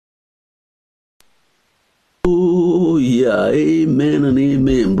Oh, yeah, amen and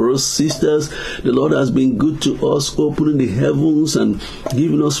amen, brothers, sisters. The Lord has been good to us, opening the heavens and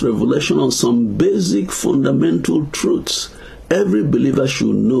giving us revelation on some basic fundamental truths every believer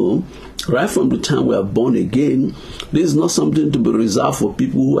should know right from the time we are born again. This is not something to be reserved for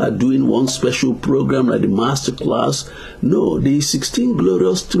people who are doing one special program like the master class. No, the 16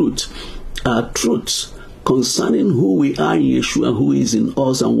 glorious truths are truths concerning who we are in Yeshua and who is in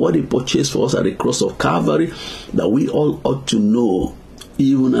us and what he purchased for us at the cross of Calvary that we all ought to know.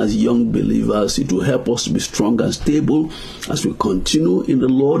 Even as young believers, it will help us to be strong and stable as we continue in the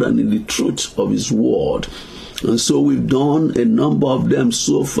Lord and in the truth of his word. And so we've done a number of them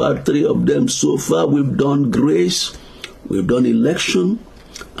so far, 3 of them so far. We've done grace, we've done election,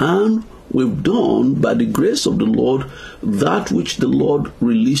 and we've done, by the grace of the Lord, that which the Lord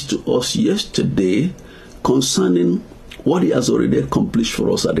released to us yesterday concerning what he has already accomplished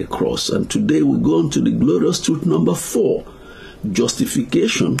for us at the cross. And today we go on to the glorious truth number 4,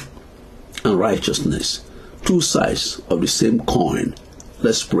 justification and righteousness, 2 sides of the same coin.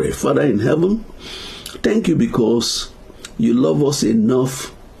 Let's pray. Father in heaven, thank you because you love us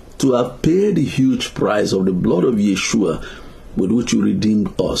enough to have paid the huge price of the blood of Yeshua with which you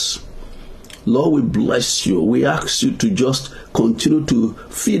redeemed us. Lord, we bless you. We ask you to just continue to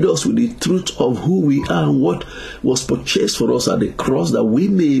feed us with the truth of who we are and what was purchased for us at the cross, that we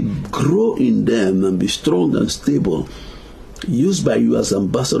may grow in them and be strong and stable, used by you as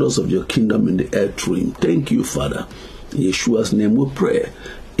ambassadors of your kingdom in the earth realm. Thank you, Father. In Yeshua's name we pray.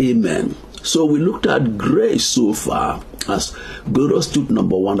 Amen. So we looked at grace so far as glorious truth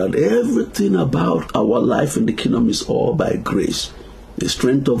number 1, that everything about our life in the kingdom is all by grace. The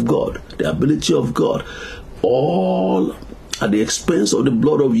strength of God, the ability of God, all at the expense of the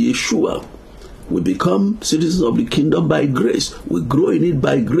blood of Yeshua. We become citizens of the kingdom by grace. We grow in it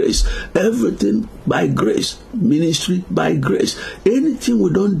by grace. Everything by grace. Ministry by grace. Anything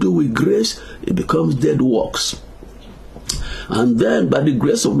we don't do with grace, it becomes dead works. And then by the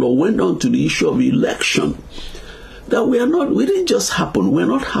grace of the Lord went on to the issue of election. That we didn't just happen. We're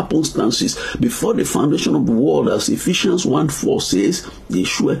not happenstances. Before the foundation of the world, as Ephesians 1:4 says,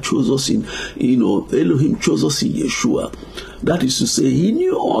 Yeshua chose us in, Elohim chose us in Yeshua. That is to say, he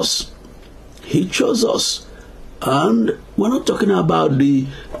knew us. He chose us. And we're not talking about the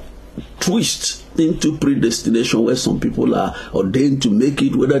twist into predestination where some people are ordained to make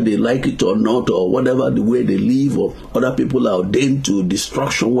it, whether they like it or not, or whatever the way they live, or other people are ordained to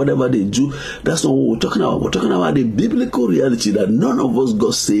destruction, whatever they do. That's not what we're talking about. We're talking about the biblical reality that none of us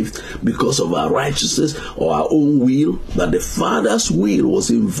got saved because of our righteousness or our own will, that the Father's will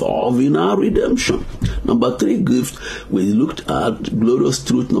was involved in our redemption. Number 3 gift we looked at, glorious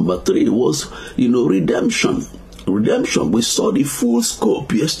truth number 3 was, redemption. Redemption, we saw the full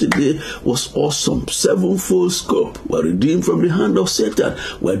scope yesterday, was awesome. 7-fold scope. We're redeemed from the hand of Satan.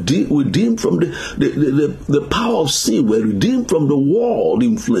 We're redeemed from the power of sin. We're redeemed from the world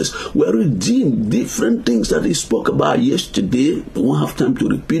influence. We're redeemed. Different things that he spoke about yesterday. We won't have time to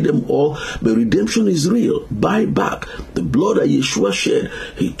repeat them all, but redemption is real. Buyback. The blood that Yeshua shed,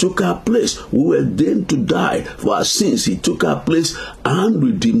 he took our place. We were doomed to die for our sins. He took our place and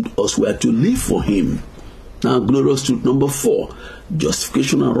redeemed us. We are to live for him. Now, glorious truth number 4,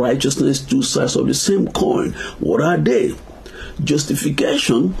 justification and righteousness, 2 sides of the same coin. What are they?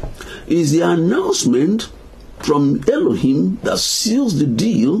 Justification is the announcement from Elohim that seals the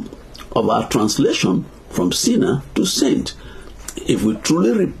deal of our translation from sinner to saint. If we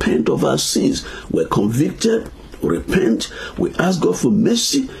truly repent of our sins, we're convicted, repent, we ask God for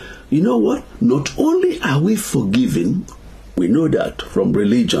mercy. You know what? Not only are we forgiven, we know that from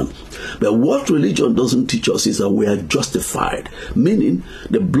religion. But what religion doesn't teach us is that we are justified. Meaning,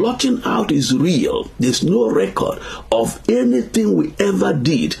 the blotting out is real. There's no record of anything we ever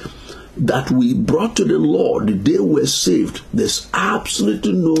did that we brought to the Lord the day we were saved. There's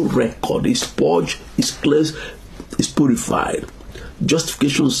absolutely no record. It's purged, it's cleansed, it's purified.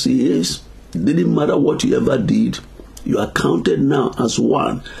 Justification says, it didn't matter what you ever did, you are counted now as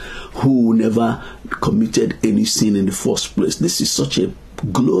one who never committed any sin in the first place. This is such a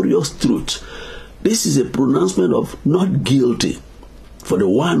glorious truth. This is a pronouncement of not guilty for the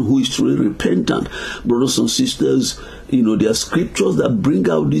one who is truly repentant. Brothers and sisters, there are scriptures that bring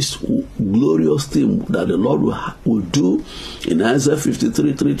out this glorious thing that the Lord will do. In Isaiah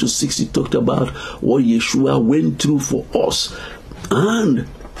 53, 3-6, he talked about what Yeshua went through for us. And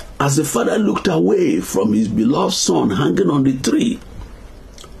as the Father looked away from his beloved Son hanging on the tree,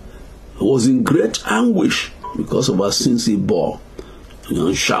 he was in great anguish because of our sins he bore.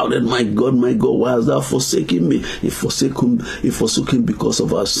 And shouted, my God, why hast thou forsaken me? He forsook him because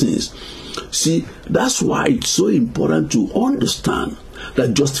of our sins. See, that's why it's so important to understand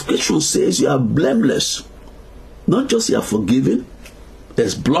that justification says you are blameless. Not just you are forgiven,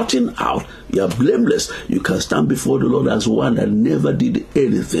 there's blotting out, you are blameless. You can stand before the Lord as one that never did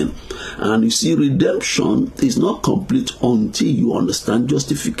anything. And you see, redemption is not complete until you understand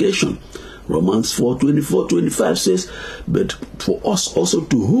justification. Romans 4:24-25 says, but for us also,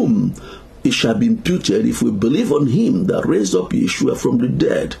 to whom it shall be imputed if we believe on him that raised up Yeshua from the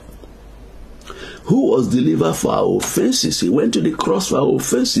dead, who was delivered for our offenses. He went to the cross for our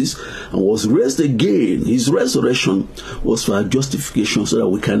offenses and was raised again. His resurrection was for our justification, so that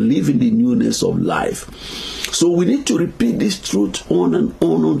we can live in the newness of life. So we need to repeat this truth on and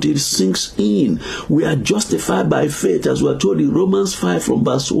on until it sinks in. We are justified by faith, as we are told in Romans 5 from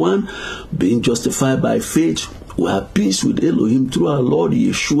verse 1. Being justified by faith, we have peace with Elohim through our Lord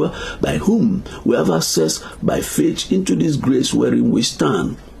Yeshua, by whom we have access by faith into this grace wherein we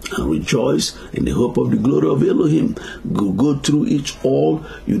stand, and rejoice in the hope of the glory of Elohim. Go through each all,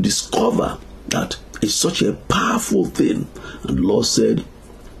 you discover that it's such a powerful thing. And the Lord said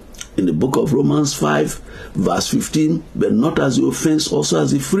in the book of Romans 5 verse 15, but not as the offense, also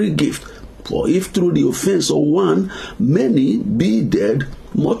as a free gift. For if through the offense of one many be dead,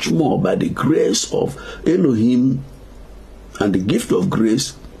 much more by the grace of Elohim and the gift of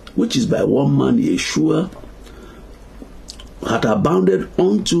grace, which is by one man Yeshua, had abounded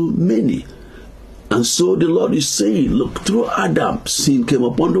unto many. And so the Lord is saying, look, through Adam, sin came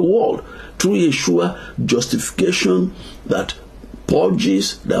upon the world. Through Yeshua, justification that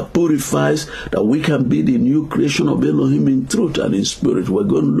purges, that purifies, that we can be the new creation of Elohim in truth and in spirit. We're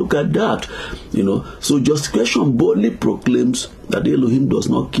going to look at that. So justification boldly proclaims that Elohim does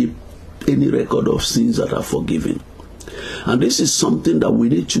not keep any record of sins that are forgiven. And this is something that we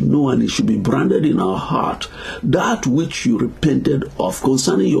need to know, and it should be branded in our heart. That which you repented of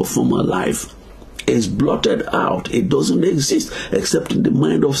concerning your former life is blotted out. It doesn't exist except in the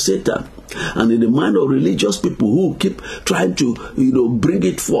mind of Satan. And in the mind of religious people who keep trying to, bring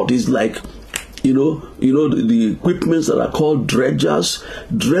it forth. It's like, the equipments that are called dredgers,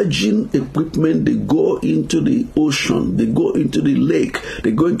 dredging equipment. They go into the ocean, they go into the lake,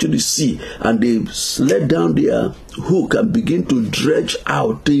 they go into the sea, and they let down their hook and begin to dredge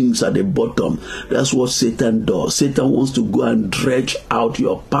out things at the bottom. That's what Satan does. Satan wants to go and dredge out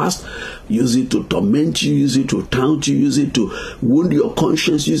your past, use it to torment you, use it to taunt you, use it to wound your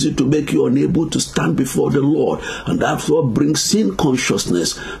conscience, use it to make you unable to stand before the Lord. And that's what brings sin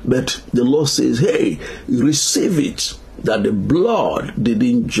consciousness. But the Lord says, hey, receive it, that the blood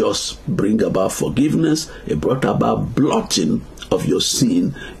didn't just bring about forgiveness, it brought about blotting of your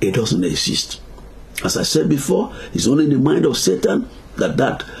sin. It doesn't exist. As I said before, it's only in the mind of Satan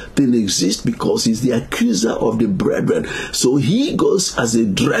that thing exists, because he's the accuser of the brethren. So he goes as a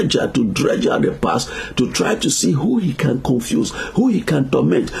dredger to dredge out the past, to try to see who he can confuse, who he can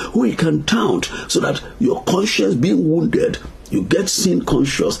torment, who he can taunt, so that your conscience being wounded, you get sin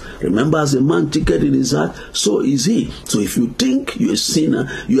conscious. Remember, as a man thinketh in his heart, so is he. So if you think you're a sinner,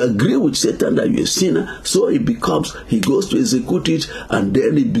 you agree with Satan that you're a sinner, so it becomes, he goes to execute it, and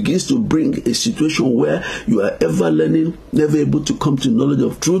then it begins to bring a situation where you are ever learning, never able to come to knowledge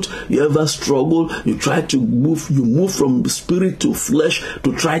of truth. You ever struggle, you try to move from spirit to flesh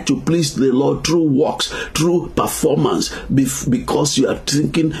to try to please the Lord through works, through performance, because you are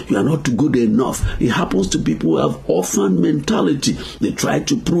thinking you are not good enough. It happens to people who have orphan mentality. They try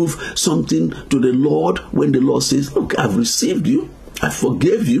to prove something to the Lord when the Lord says, look, I've received you, I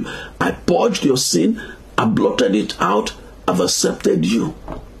forgave you, I purged your sin, I blotted it out, I've accepted you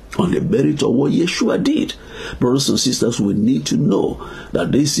on the merit of what Yeshua did. Brothers and sisters, we need to know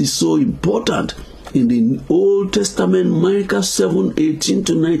that this is so important. In the Old Testament, Micah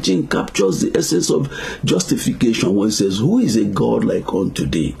 7:18-19 captures the essence of justification, when it says, who is a God like unto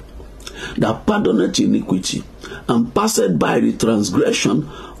thee, that pardoneth iniquity, and passeth by the transgression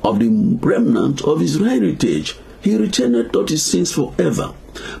of the remnant of his heritage. He retaineth not his sins forever,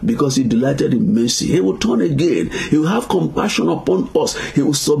 because he delighted in mercy. He will turn again. He will have compassion upon us. He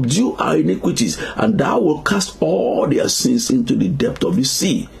will subdue our iniquities, and thou will cast all their sins into the depth of the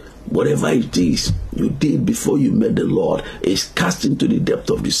sea. Whatever it is you did before you met the Lord is cast into the depth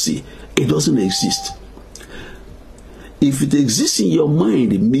of the sea. It doesn't exist. If it exists in your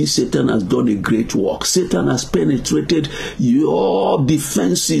mind, it means Satan has done a great work. Satan has penetrated your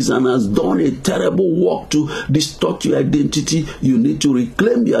defenses and has done a terrible work to distort your identity. You need to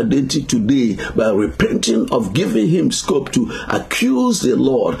reclaim your identity today by repenting of giving him scope to accuse the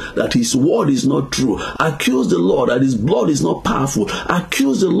Lord that his word is not true. Accuse the Lord that his blood is not powerful.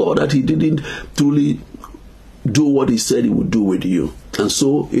 Accuse the Lord that he didn't truly do what he said he would do with you. And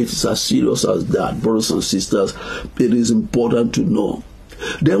so it is as serious as that, brothers and sisters. It is important to know.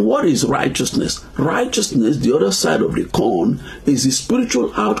 Then what is righteousness? Righteousness, the other side of the coin, is the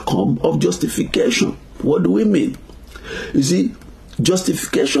spiritual outcome of justification. What do we mean? You see,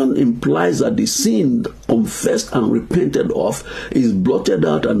 justification implies that the sin confessed and repented of is blotted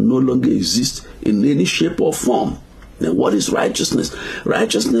out and no longer exists in any shape or form. Then what is righteousness?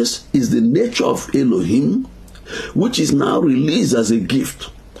 Righteousness is the nature of Elohim, which is now released as a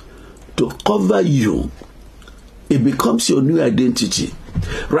gift to cover you. It becomes your new identity.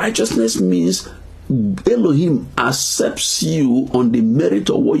 Righteousness means Elohim accepts you on the merit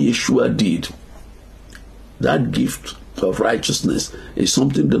of what Yeshua did. That gift of righteousness is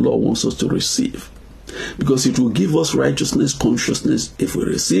something the Lord wants us to receive, because it will give us righteousness consciousness. If we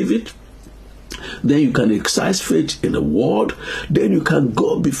receive it, then you can exercise faith in the word. Then you can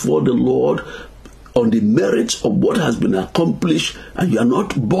go before the Lord on the merits of what has been accomplished, and you are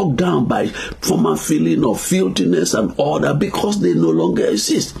not bogged down by former feeling of filthiness and all that, because they no longer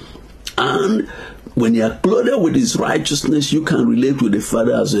exist. And when you are clothed with his righteousness, you can relate with the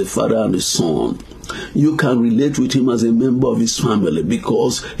Father as a father and a son. You can relate with him as a member of his family,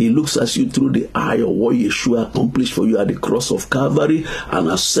 because he looks at you through the eye of what Yeshua accomplished for you at the cross of Calvary and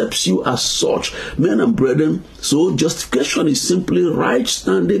accepts you as such. Men and brethren, so justification is simply right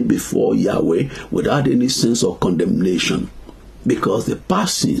standing before Yahweh without any sense of condemnation, because the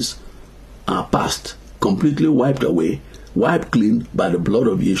past sins are past, completely wiped away, wiped clean by the blood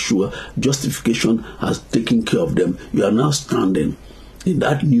of Yeshua. Justification has taken care of them. You are now standing in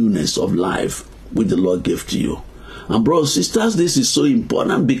that newness of life which the Lord gave to you. And brothers and sisters, this is so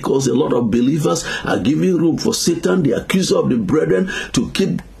important, because a lot of believers are giving room for Satan, the accuser of the brethren, to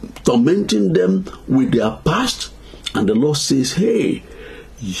keep tormenting them with their past. And the Lord says, hey,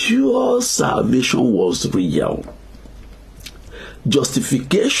 your salvation was real.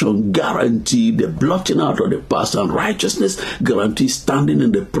 Justification guaranteed the blotting out of the past, and righteousness guarantees standing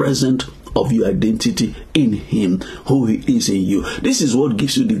in the present of your identity in him, who he is in you. This is what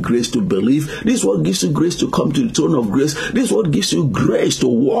gives you the grace to believe. This is what gives you grace to come to the throne of grace. This is what gives you grace to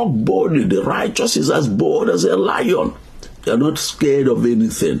walk boldly. The righteous is as bold as a lion. You are not scared of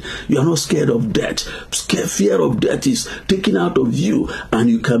anything. You are not scared of death. Fear of death is taken out of you, and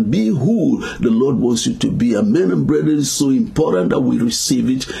you can be who the Lord wants you to be. And men and brethren, it's so important that we receive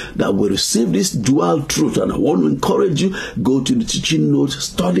it, that we receive this dual truth. And I want to encourage you, go to the teaching notes,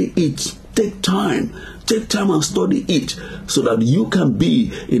 study it. Take time and study it, so that you can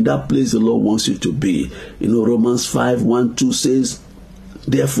be in that place the Lord wants you to be. You know, Romans 5:1-2 says,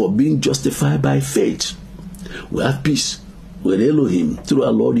 therefore, being justified by faith, we have peace with Elohim through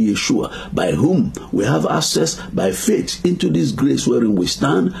our Lord Yeshua, by whom we have access by faith into this grace wherein we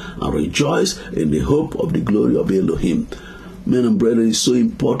stand and rejoice in the hope of the glory of Elohim. Men and brethren, it's so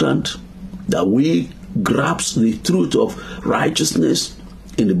important that we grasp the truth of righteousness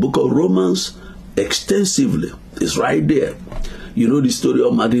in the book of Romans extensively. It's right there. You know the story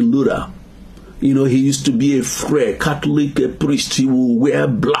of Martin Luther. You know, he used to be a friar, Catholic priest. He would wear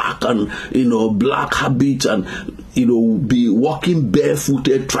black and, black habit, and, be walking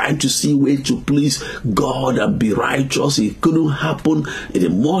barefooted, trying to see way to please God and be righteous. It couldn't happen. The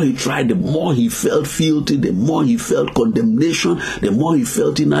more he tried, the more he felt filthy, the more he felt condemnation, the more he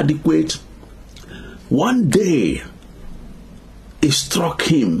felt inadequate. One day, it struck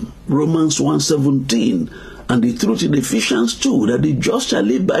him, Romans 1:17, and the truth in Ephesians 2, that the just shall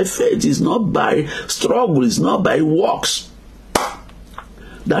live by faith. Is not by struggle, it's not by works.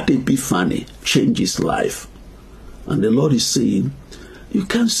 That epiphany changes life. And the Lord is saying, you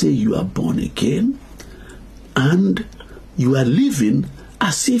can't say you are born again and you are living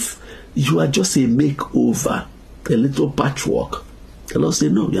as if you are just a makeover, a little patchwork. The Lord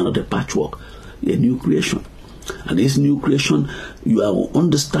said, no, you're not a patchwork, you're a new creation. And this new creation, you are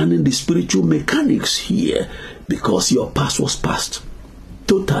understanding the spiritual mechanics here, because your past was past.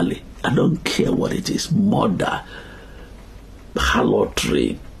 Totally. I don't care what it is. Murder,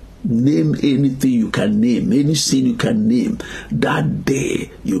 harlotry, name anything you can name, any sin you can name. That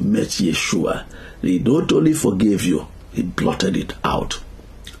day you met Yeshua, he not only forgave you, he blotted it out.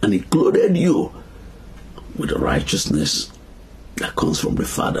 And he clothed you with the righteousness that comes from the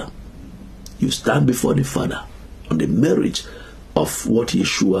Father. You stand before the Father on the merit of what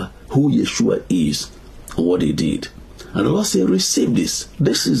Yeshua, who Yeshua is, and what he did. And the Lord said, receive this.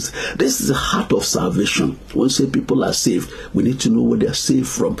 This is the heart of salvation. When we say people are saved, we need to know what they are saved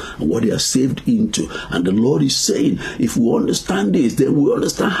from and what they are saved into. And the Lord is saying, if we understand this, then we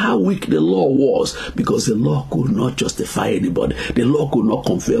understand how weak the law was, because the law could not justify anybody. The law could not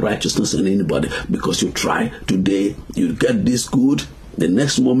confer righteousness on anybody, because you try today, you get this good, the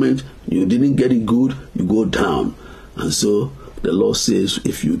next moment you didn't get it good, you go down. And so the Lord says,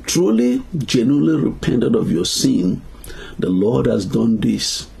 if you truly, genuinely repented of your sin, the Lord has done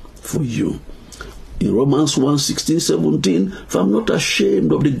this for you. In Romans 1:16-17, for I'm not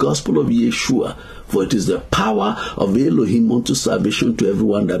ashamed of the gospel of Yeshua, for it is the power of Elohim unto salvation to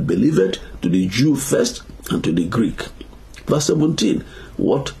everyone that believeth, to the Jew first, and to the Greek. Verse 17,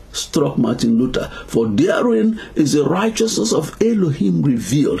 what struck Martin Luther? For therein is the righteousness of Elohim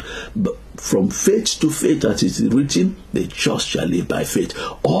revealed, but from faith to faith, as it is written, the just shall live by faith.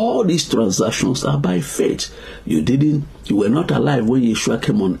 All these transactions are by faith. You were not alive when Yeshua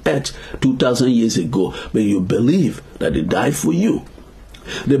came on earth 2,000 years ago, but you believe that he died for you.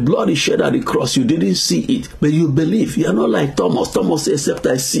 The blood is shed at the cross. You didn't see it, but you believe. You are not like Thomas. Thomas said, except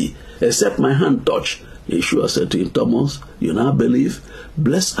I see, except my hand touch. Yeshua said to him, Thomas, you now believe?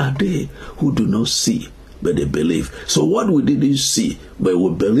 Blessed are they who do not see, but they believe. So what we didn't see, but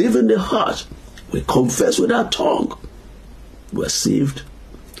we believe in the heart, we confess with our tongue, we're saved,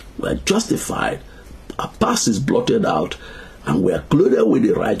 we're justified, our past is blotted out, and we are clothed with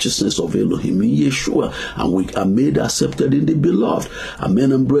the righteousness of Elohim in Yeshua, and we are made accepted in the beloved.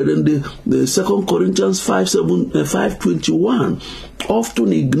 Amen and brethren, the 2 Corinthians 5:21,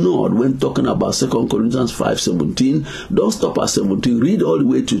 often ignored when talking about 2 Corinthians 5:17. Don't stop at 17, read all the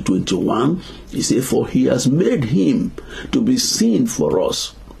way to 21. He says, for he has made him to be sin for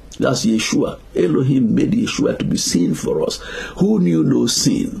us. That's Yeshua. Elohim made Yeshua to be sin for us, who knew no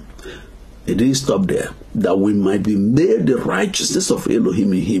sin. It didn't stop there. That we might be made the righteousness of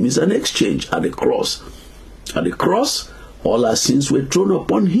Elohim in him. It's an exchange at the cross. At the cross, all our sins were thrown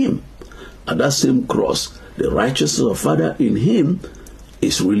upon him. At that same cross, the righteousness of Father in him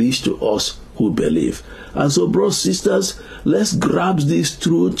is released to us who believe. And so, brothers, sisters, let's grab these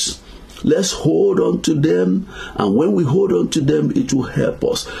truths. Let's hold on to them. And when we hold on to them, it will help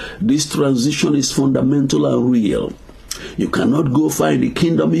us. This transition is fundamental and real. You cannot go far in the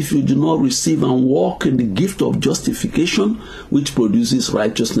kingdom if you do not receive and walk in the gift of justification, which produces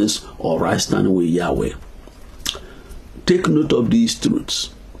righteousness or right standing with Yahweh. Take note of these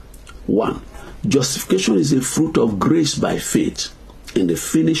truths. 1. Justification is a fruit of grace by faith in the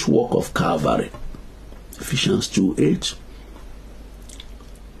finished work of Calvary. Ephesians 2:8.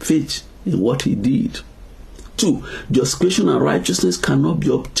 Faith in what he did. 2. Justification and righteousness cannot be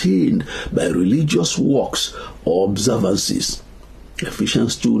obtained by religious works or observances.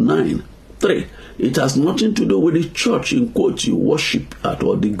 Ephesians 2:9. 3. It has nothing to do with the church in quote you worship at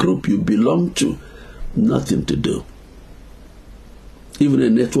or the group you belong to. Nothing to do. Even a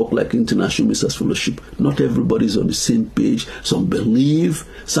network like International Ministers Fellowship, not everybody is on the same page. Some believe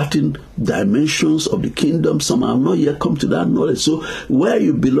certain dimensions of the kingdom. Some have not yet come to that knowledge. So where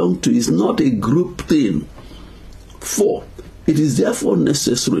you belong to is not a group thing. 4. It is therefore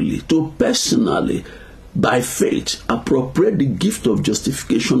necessary to personally, by faith, appropriate the gift of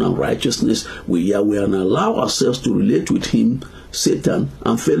justification and righteousness with Yahweh and allow ourselves to relate with him, Satan,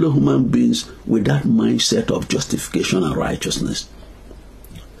 and fellow human beings with that mindset of justification and righteousness.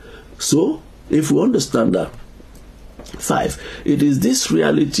 So, if we understand that, 5, it is this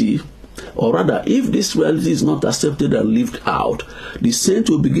reality, or rather, if this reality is not accepted and lived out, the saint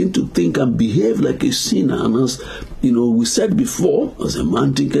will begin to think and behave like a sinner. And as we said before, as a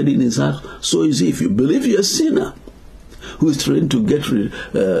man thinketh in his heart, so is he. If you believe you're a sinner who is trying to get the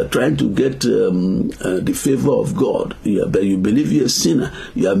favor of God, but you believe you're a sinner,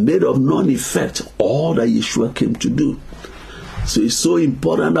 you are made of none effect all that Yeshua came to do. So it's so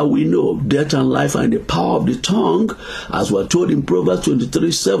important that we know death and life are in the power of the tongue, as we're told in Proverbs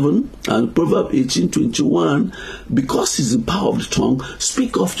 23:7 and Proverbs 18:21. Because it's the power of the tongue,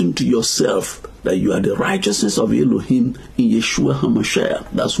 speak often to yourself that you are the righteousness of Elohim in Yeshua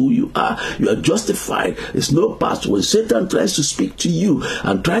HaMashiach. That's who you are. You are justified. It's no past. When Satan tries to speak to you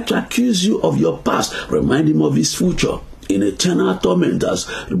and try to accuse you of your past, remind him of his future in eternal torment, as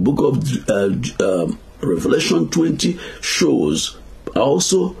the book of Revelation 20 shows.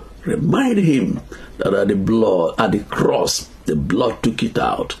 Also remind him that at the cross, the blood took it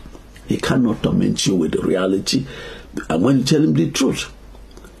out. He cannot torment you with the reality. And when you tell him the truth,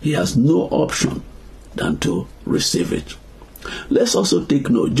 he has no option than to receive it. Let's also take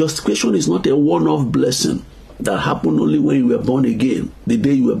note, justification is not a one-off blessing. that happened only when you were born again, the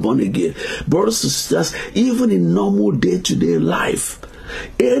day you were born again. Brothers and sisters, even in normal day-to-day life,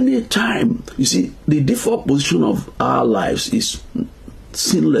 anytime, you see, the default position of our lives is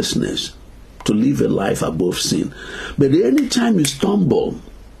sinlessness, to live a life above sin. But anytime you stumble,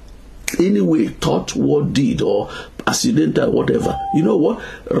 anyway, thought, word, deed, or accidental, whatever, you know what?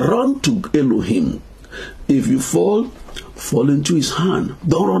 Run to Elohim. If you fall into his hand.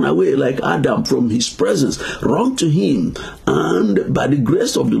 Don't run away like Adam from his presence. Run to him, and by the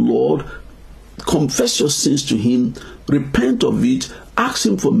grace of the Lord, confess your sins to him, repent of it, ask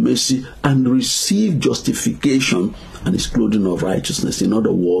him for mercy, and receive justification and his clothing of righteousness. In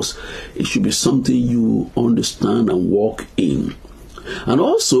other words, it should be something you understand and walk in. And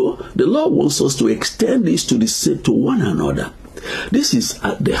also, the Lord wants us to extend this to one another. This is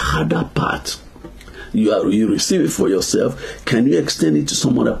the harder part. You receive it for yourself. Can you extend it to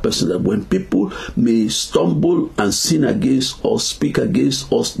some other person, that when people may stumble and sin against us, speak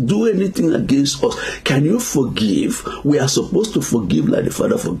against us, do anything against us, can you forgive? We are supposed to forgive like the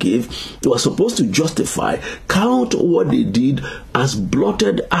Father forgave. We are supposed to justify, count what they did as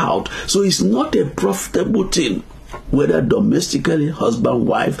blotted out. So it's not a profitable thing, whether domestically, husband,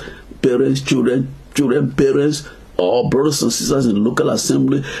 wife, parents, children, parents, or brothers and sisters in local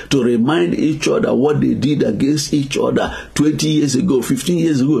assembly, to remind each other what they did against each other 20 years ago, 15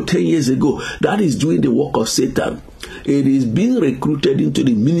 years ago, 10 years ago. That is doing the work of Satan. It is being recruited into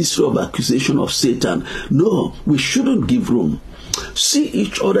the ministry of accusation of Satan. No, we shouldn't give room. See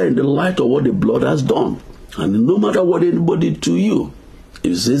each other in the light of what the blood has done. And no matter what anybody did to you,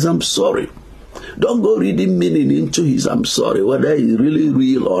 if he says, I'm sorry, don't go reading meaning into his I'm sorry, whether it's really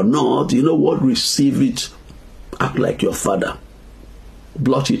real or not. You know what? Receive it. Act like your Father.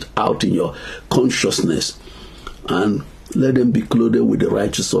 Blot it out in your consciousness, and let them be clothed with the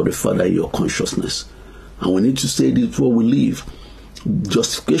righteousness of the Father in your consciousness. And we need to say this before we leave.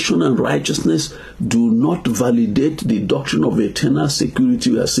 Justification and righteousness do not validate the doctrine of eternal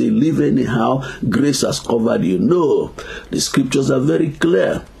security. We are saying, live anyhow, grace has covered you. No, the scriptures are very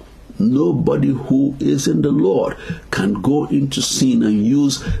clear. Nobody who is in the Lord can go into sin and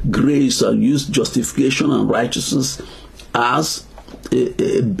use grace and use justification and righteousness as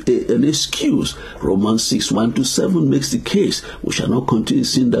an excuse. Romans 6:1-7 makes the case. We shall not continue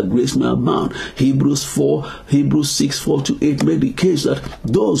sin that grace may abound. Hebrews 6:4-8 make the case that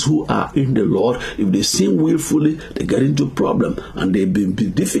those who are in the Lord, if they sin willfully, they get into problem, and they be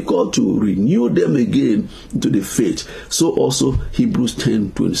difficult to renew them again to the faith. So also Hebrews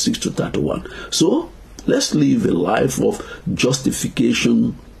 10:26-31. So let's live a life of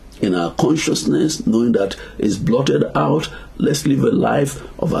justification in our consciousness, knowing that it's blotted out. Let's live a life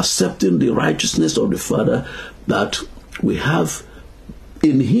of accepting the righteousness of the Father that we have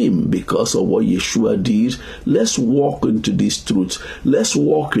in him because of what Yeshua did. Let's walk into these truths. Let's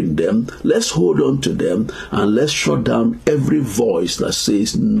walk in them. Let's hold on to them, and let's shut down every voice that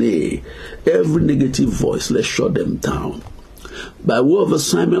says nay. Every negative voice, let's shut them down. By way of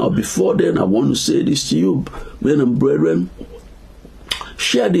assignment, or before then, I want to say this to you, men and brethren.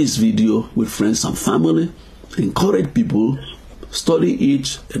 Share this video with friends and family. Encourage people. Study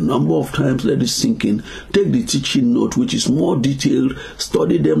it a number of times. Let it sink in. Take the teaching note, which is more detailed.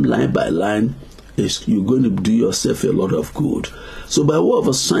 Study them line by line. You're going to do yourself a lot of good. So by way of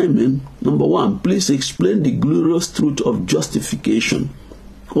assignment, number 1, please explain the glorious truth of justification.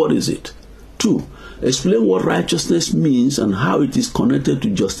 What is it? 2, explain what righteousness means and how it is connected to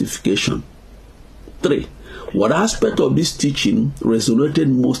justification. 3, what aspect of this teaching resonated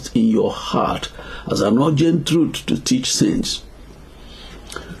most in your heart as an urgent truth to teach saints?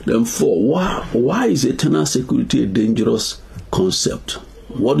 Then 4, why is eternal security a dangerous concept?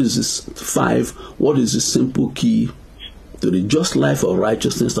 What is this? 5, what is the simple key to the just life of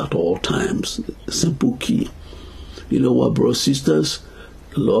righteousness at all times? The simple key. You know what, brothers and sisters?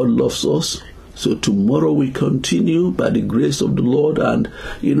 The Lord loves us. So tomorrow we continue by the grace of the Lord, and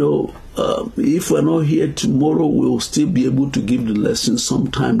if we're not here tomorrow, we'll still be able to give the lesson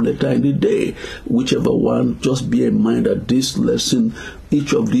sometime later in the day. Whichever one, just bear in mind that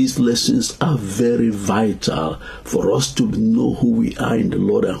each of these lessons are very vital for us to know who we are in the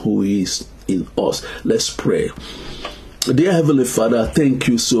Lord and who He is in us. Let's pray. Dear Heavenly Father, thank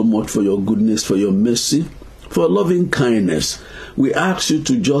you so much for your goodness, for your mercy, for loving kindness. We ask you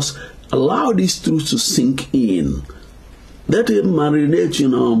to just allow these truths to sink in. Let it marinate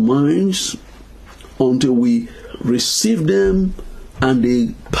in our minds until we receive them and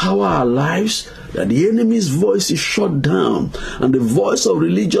they power our lives, that the enemy's voice is shut down and the voice of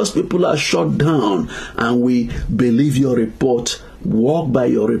religious people are shut down, and we believe your report, walk by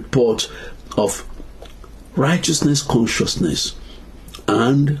your report of righteousness consciousness,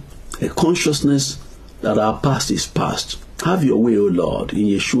 and a consciousness that our past is past. Have your way, O Lord, in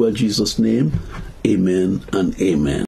Yeshua Jesus' name. Amen and amen.